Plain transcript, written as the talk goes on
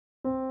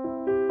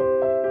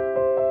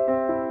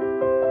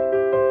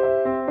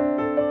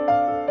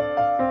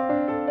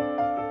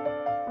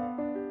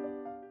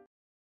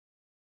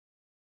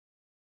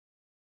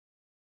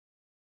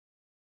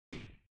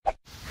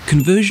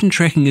Conversion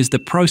tracking is the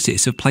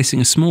process of placing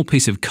a small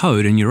piece of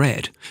code in your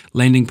ad,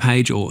 landing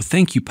page or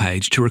thank you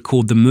page to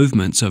record the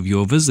movements of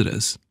your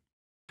visitors.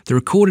 The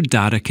recorded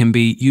data can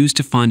be used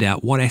to find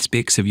out what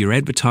aspects of your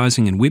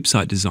advertising and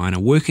website design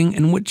are working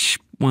and which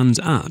ones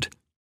aren't.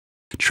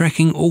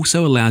 Tracking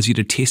also allows you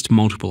to test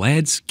multiple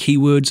ads,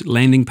 keywords,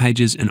 landing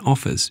pages, and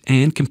offers,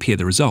 and compare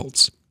the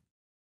results.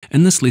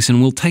 In this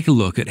lesson, we'll take a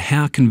look at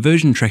how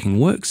conversion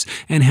tracking works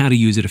and how to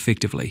use it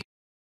effectively.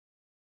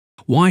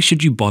 Why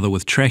should you bother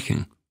with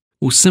tracking?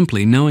 Well,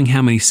 simply knowing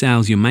how many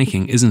sales you're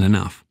making isn't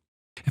enough.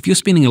 If you're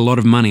spending a lot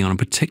of money on a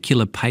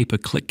particular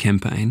pay-per-click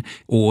campaign,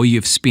 or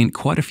you've spent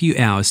quite a few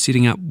hours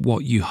setting up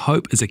what you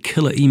hope is a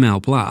killer email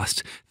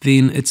blast,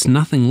 then it's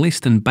nothing less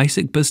than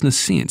basic business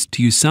sense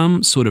to use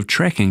some sort of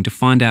tracking to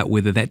find out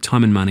whether that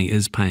time and money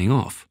is paying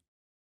off.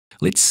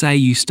 Let's say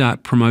you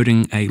start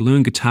promoting a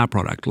learn guitar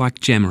product like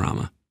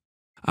Jamarama.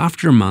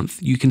 After a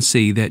month, you can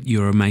see that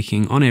you're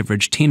making on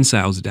average 10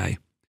 sales a day.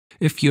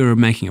 If you're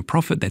making a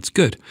profit, that's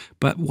good,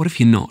 but what if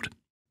you're not?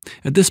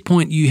 At this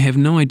point, you have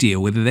no idea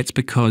whether that's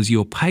because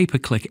your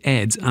pay-per-click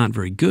ads aren't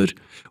very good,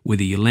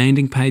 whether your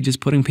landing page is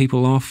putting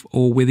people off,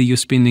 or whether you're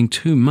spending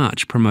too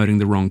much promoting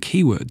the wrong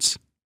keywords.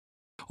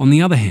 On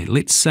the other hand,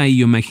 let's say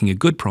you're making a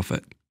good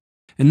profit.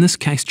 In this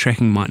case,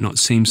 tracking might not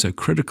seem so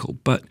critical,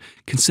 but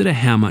consider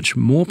how much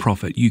more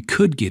profit you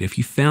could get if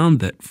you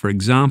found that, for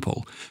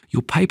example,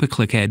 your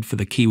pay-per-click ad for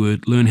the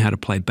keyword learn how to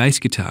play bass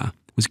guitar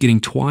was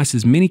getting twice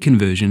as many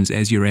conversions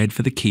as your ad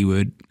for the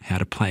keyword how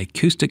to play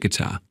acoustic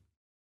guitar.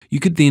 You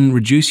could then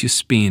reduce your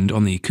spend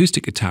on the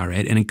acoustic guitar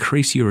ad and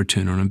increase your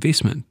return on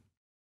investment.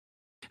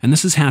 And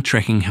this is how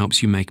tracking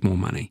helps you make more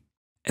money.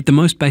 At the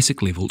most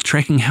basic level,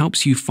 tracking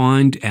helps you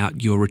find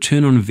out your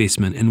return on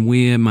investment and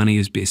where money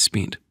is best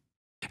spent.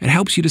 It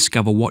helps you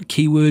discover what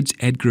keywords,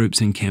 ad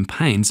groups, and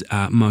campaigns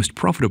are most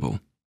profitable.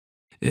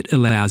 It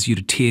allows you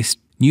to test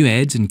new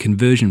ads and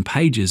conversion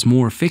pages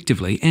more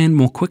effectively and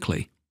more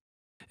quickly.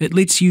 It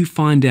lets you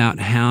find out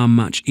how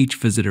much each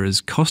visitor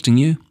is costing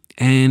you,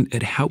 and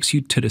it helps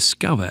you to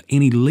discover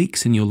any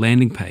leaks in your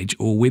landing page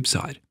or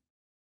website.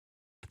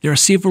 There are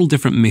several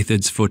different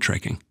methods for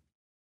tracking.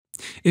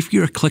 If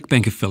you're a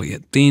Clickbank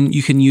affiliate, then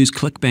you can use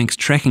Clickbank's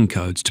tracking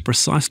codes to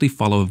precisely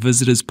follow a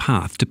visitor's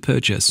path to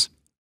purchase.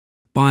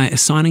 By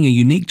assigning a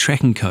unique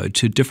tracking code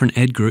to different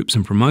ad groups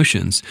and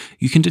promotions,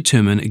 you can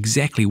determine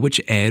exactly which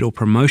ad or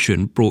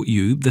promotion brought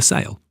you the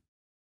sale.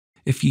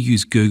 If you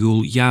use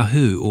Google,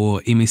 Yahoo,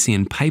 or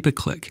MSN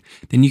pay-per-click,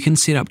 then you can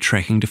set up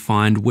tracking to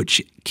find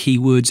which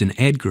keywords and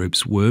ad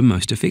groups were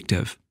most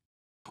effective.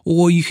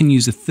 Or you can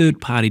use a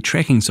third-party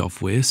tracking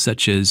software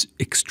such as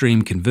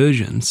Extreme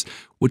Conversions,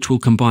 which will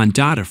combine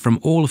data from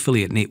all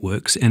affiliate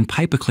networks and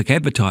pay-per-click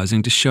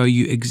advertising to show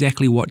you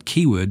exactly what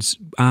keywords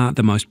are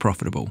the most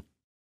profitable.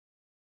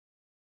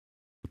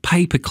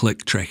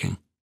 Pay-per-click tracking.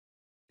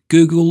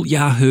 Google,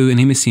 Yahoo,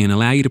 and MSN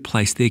allow you to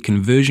place their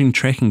conversion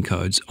tracking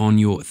codes on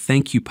your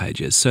thank you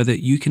pages so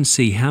that you can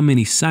see how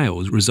many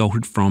sales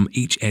resulted from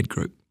each ad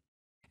group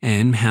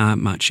and how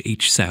much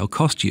each sale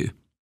cost you.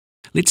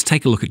 Let's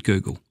take a look at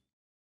Google.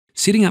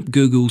 Setting up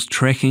Google's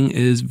tracking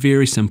is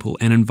very simple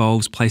and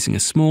involves placing a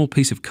small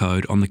piece of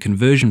code on the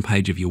conversion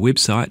page of your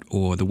website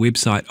or the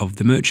website of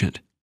the merchant.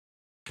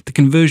 The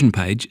conversion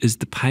page is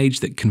the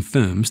page that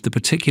confirms the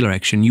particular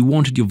action you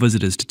wanted your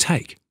visitors to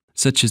take,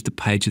 such as the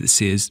page that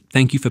says,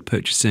 "Thank you for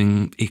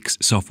purchasing X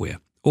software,"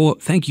 or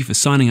 "Thank you for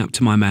signing up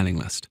to my mailing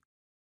list."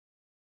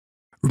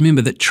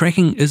 Remember that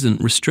tracking isn't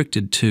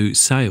restricted to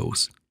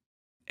sales.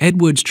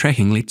 AdWords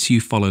tracking lets you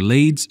follow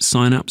leads,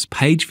 signups,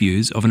 page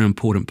views of an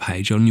important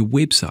page on your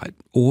website,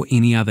 or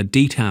any other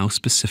detail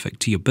specific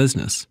to your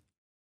business.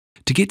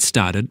 To get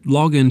started,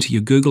 log into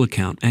your Google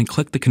account and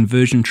click the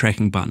Conversion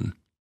Tracking button.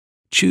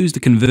 Choose the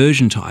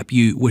conversion type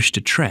you wish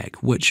to track,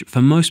 which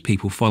for most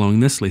people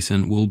following this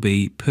lesson will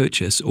be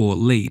purchase or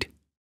lead.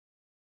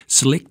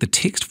 Select the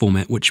text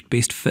format which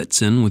best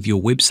fits in with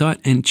your website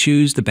and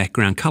choose the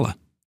background color.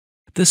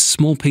 This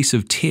small piece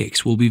of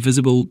text will be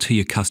visible to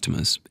your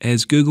customers,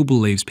 as Google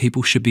believes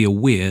people should be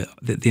aware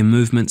that their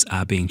movements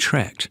are being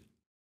tracked.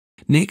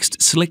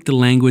 Next, select the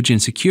language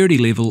and security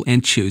level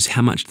and choose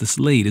how much this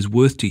lead is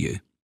worth to you.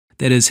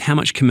 That is, how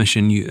much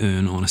commission you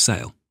earn on a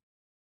sale.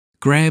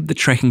 Grab the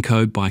tracking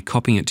code by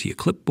copying it to your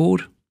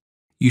clipboard.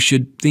 You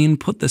should then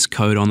put this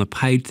code on the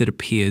page that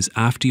appears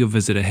after your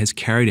visitor has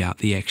carried out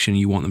the action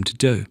you want them to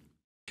do.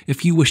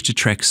 If you wish to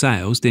track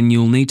sales, then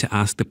you'll need to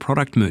ask the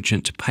product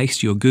merchant to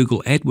paste your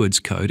Google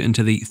AdWords code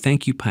into the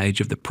thank you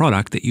page of the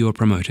product that you are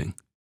promoting.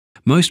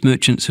 Most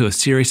merchants who are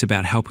serious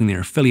about helping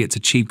their affiliates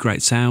achieve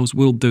great sales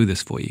will do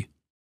this for you.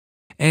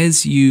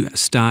 As you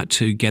start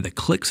to gather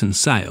clicks and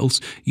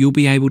sales, you'll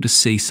be able to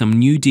see some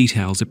new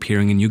details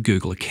appearing in your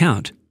Google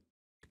account.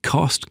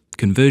 Cost,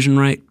 conversion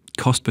rate,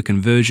 cost per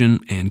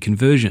conversion, and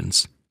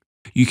conversions.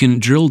 You can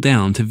drill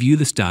down to view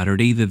this data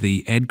at either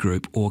the ad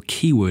group or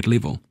keyword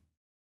level.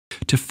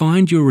 To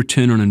find your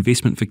return on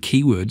investment for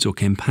keywords or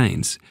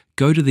campaigns,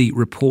 go to the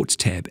Reports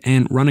tab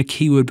and run a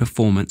keyword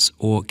performance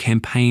or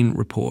campaign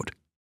report.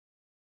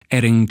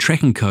 Adding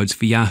tracking codes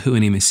for Yahoo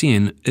and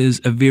MSN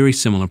is a very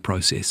similar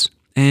process.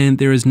 and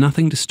there is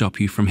nothing to stop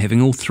you from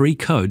having all three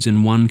codes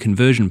in one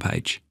conversion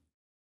page.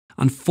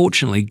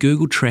 Unfortunately,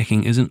 Google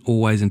tracking isn't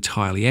always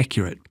entirely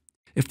accurate.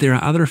 If there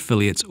are other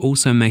affiliates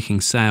also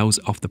making sales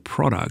off the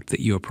product that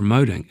you are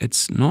promoting,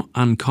 it's not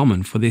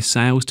uncommon for their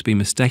sales to be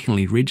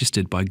mistakenly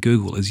registered by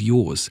Google as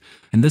yours,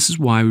 and this is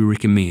why we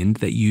recommend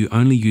that you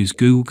only use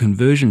Google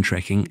conversion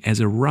tracking as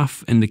a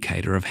rough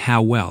indicator of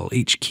how well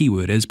each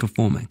keyword is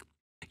performing.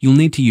 You'll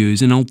need to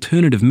use an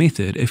alternative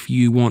method if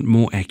you want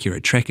more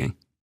accurate tracking.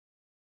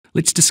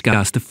 Let's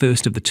discuss the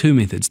first of the two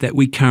methods that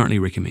we currently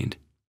recommend: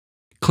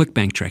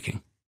 Clickbank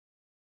tracking.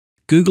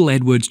 Google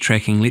AdWords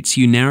tracking lets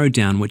you narrow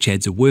down which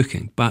ads are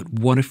working, but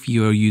what if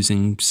you are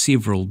using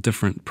several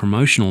different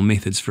promotional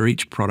methods for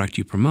each product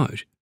you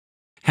promote?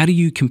 How do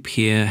you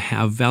compare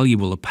how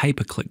valuable a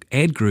pay-per-click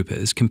ad group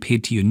is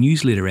compared to your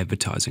newsletter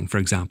advertising, for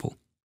example?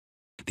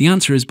 The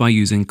answer is by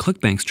using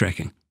Clickbank's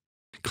tracking.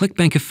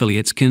 Clickbank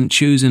affiliates can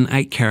choose an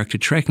 8-character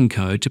tracking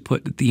code to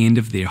put at the end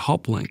of their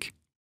hop link.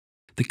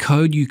 The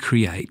code you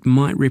create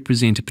might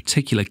represent a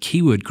particular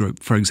keyword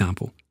group, for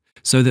example,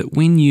 so that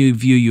when you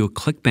view your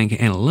Clickbank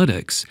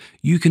analytics,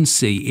 you can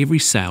see every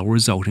sale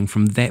resulting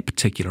from that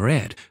particular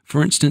ad.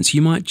 For instance,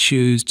 you might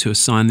choose to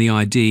assign the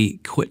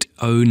ID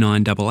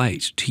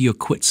Quit0988 to your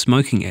Quit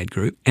Smoking ad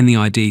group and the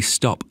ID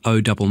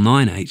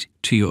Stop0998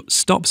 to your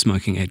Stop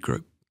Smoking ad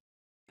group.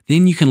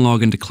 Then you can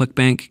log into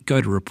Clickbank, go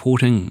to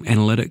Reporting,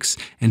 Analytics,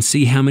 and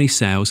see how many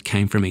sales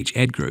came from each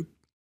ad group.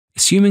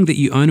 Assuming that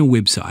you own a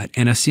website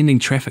and are sending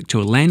traffic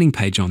to a landing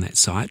page on that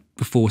site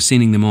before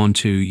sending them on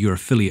to your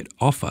affiliate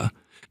offer,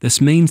 this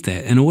means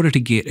that in order to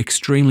get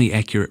extremely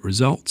accurate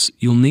results,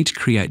 you'll need to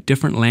create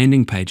different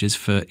landing pages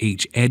for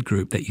each ad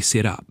group that you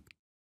set up.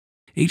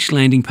 Each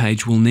landing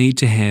page will need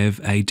to have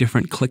a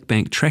different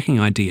Clickbank tracking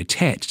ID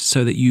attached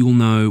so that you will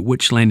know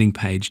which landing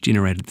page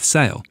generated the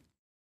sale.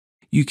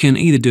 You can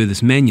either do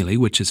this manually,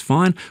 which is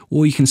fine,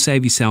 or you can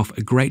save yourself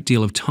a great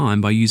deal of time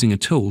by using a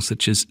tool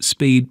such as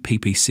Speed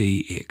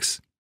PPCX.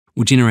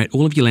 Will generate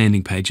all of your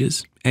landing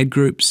pages, ad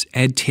groups,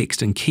 ad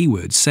text and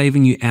keywords,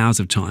 saving you hours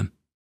of time.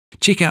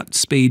 Check out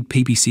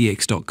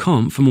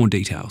speedppcx.com for more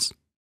details.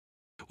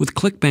 With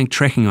Clickbank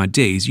tracking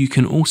IDs, you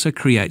can also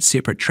create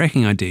separate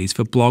tracking IDs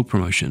for blog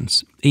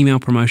promotions, email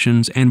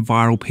promotions, and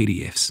viral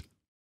PDFs,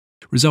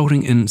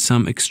 resulting in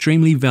some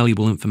extremely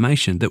valuable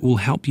information that will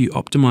help you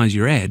optimize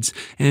your ads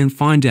and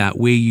find out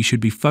where you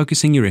should be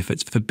focusing your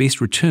efforts for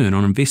best return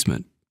on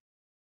investment.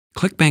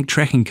 Clickbank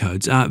tracking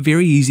codes are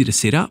very easy to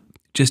set up.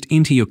 Just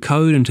enter your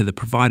code into the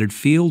provided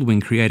field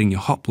when creating your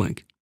hop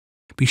link.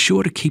 Be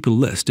sure to keep a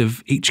list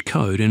of each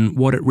code and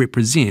what it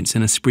represents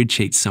in a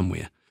spreadsheet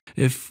somewhere.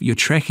 If you're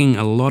tracking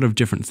a lot of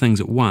different things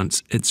at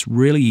once, it's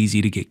really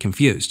easy to get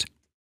confused.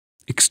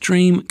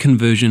 Extreme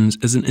Conversions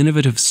is an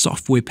innovative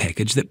software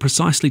package that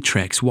precisely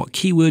tracks what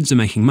keywords are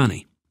making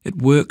money.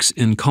 It works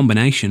in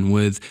combination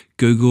with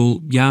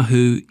Google,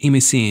 Yahoo,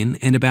 MSN,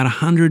 and about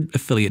 100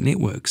 affiliate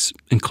networks,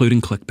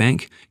 including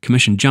Clickbank,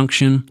 Commission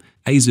Junction,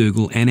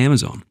 Azoogle, and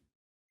Amazon.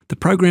 The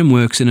program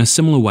works in a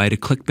similar way to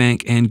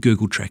Clickbank and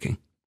Google tracking,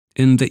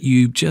 in that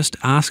you just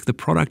ask the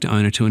product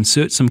owner to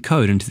insert some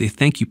code into their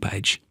thank you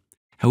page.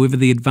 However,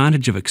 the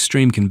advantage of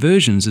Extreme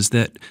Conversions is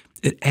that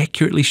it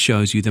accurately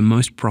shows you the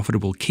most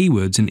profitable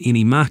keywords in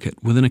any market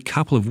within a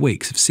couple of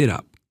weeks of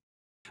setup.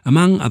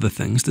 Among other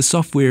things, the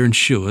software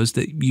ensures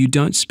that you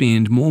don't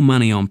spend more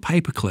money on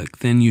pay-per-click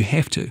than you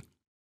have to.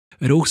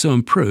 It also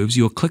improves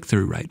your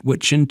click-through rate,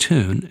 which in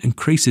turn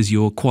increases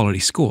your quality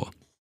score.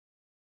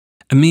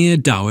 Amir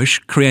Dawish,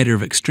 creator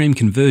of Extreme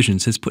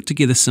Conversions, has put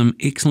together some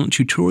excellent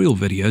tutorial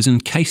videos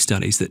and case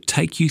studies that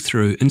take you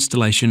through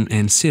installation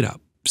and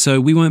setup,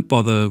 so we won't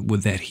bother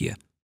with that here.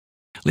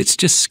 Let's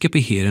just skip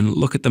ahead and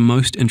look at the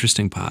most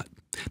interesting part,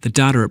 the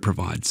data it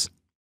provides.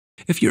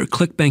 If you're a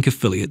Clickbank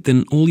affiliate,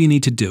 then all you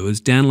need to do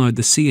is download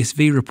the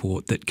CSV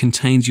report that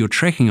contains your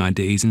tracking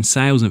IDs and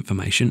sales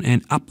information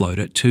and upload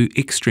it to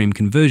Extreme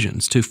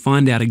Conversions to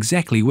find out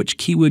exactly which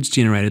keywords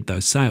generated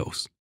those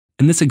sales.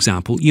 In this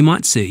example, you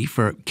might see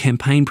for a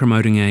campaign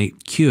promoting a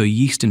cure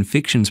yeast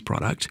infections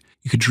product,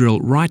 you could drill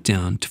right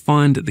down to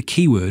find that the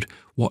keyword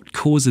 "what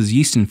causes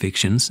yeast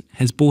infections"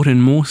 has brought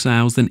in more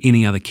sales than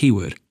any other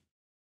keyword.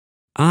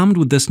 Armed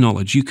with this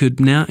knowledge, you could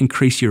now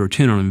increase your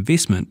return on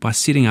investment by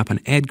setting up an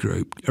ad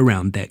group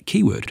around that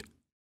keyword.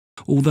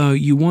 Although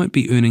you won't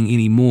be earning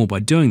any more by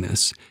doing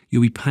this,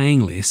 you'll be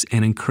paying less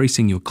and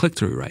increasing your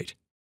click-through rate.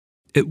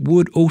 It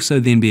would also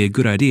then be a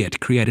good idea to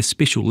create a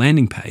special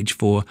landing page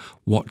for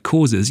 "what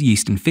causes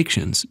yeast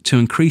infections" to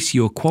increase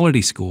your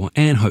quality score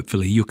and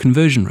hopefully your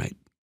conversion rate.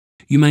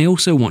 You may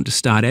also want to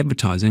start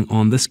advertising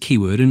on this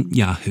keyword in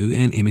Yahoo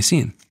and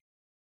MSN.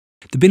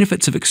 The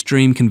benefits of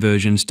Extreme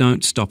Conversions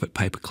don't stop at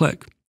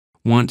pay-per-click.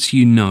 Once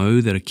you know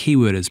that a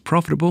keyword is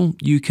profitable,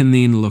 you can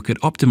then look at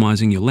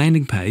optimizing your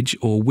landing page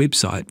or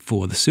website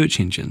for the search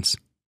engines.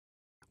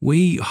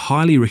 We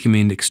highly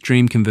recommend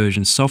Extreme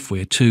Conversions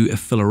software to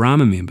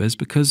Affiliarama members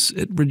because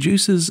it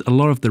reduces a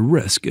lot of the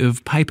risk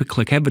of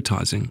pay-per-click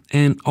advertising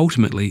and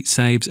ultimately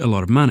saves a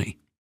lot of money.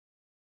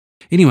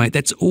 Anyway,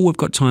 that's all we've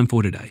got time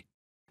for today.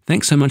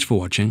 Thanks so much for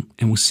watching,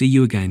 and we'll see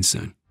you again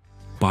soon.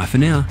 Bye for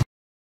now.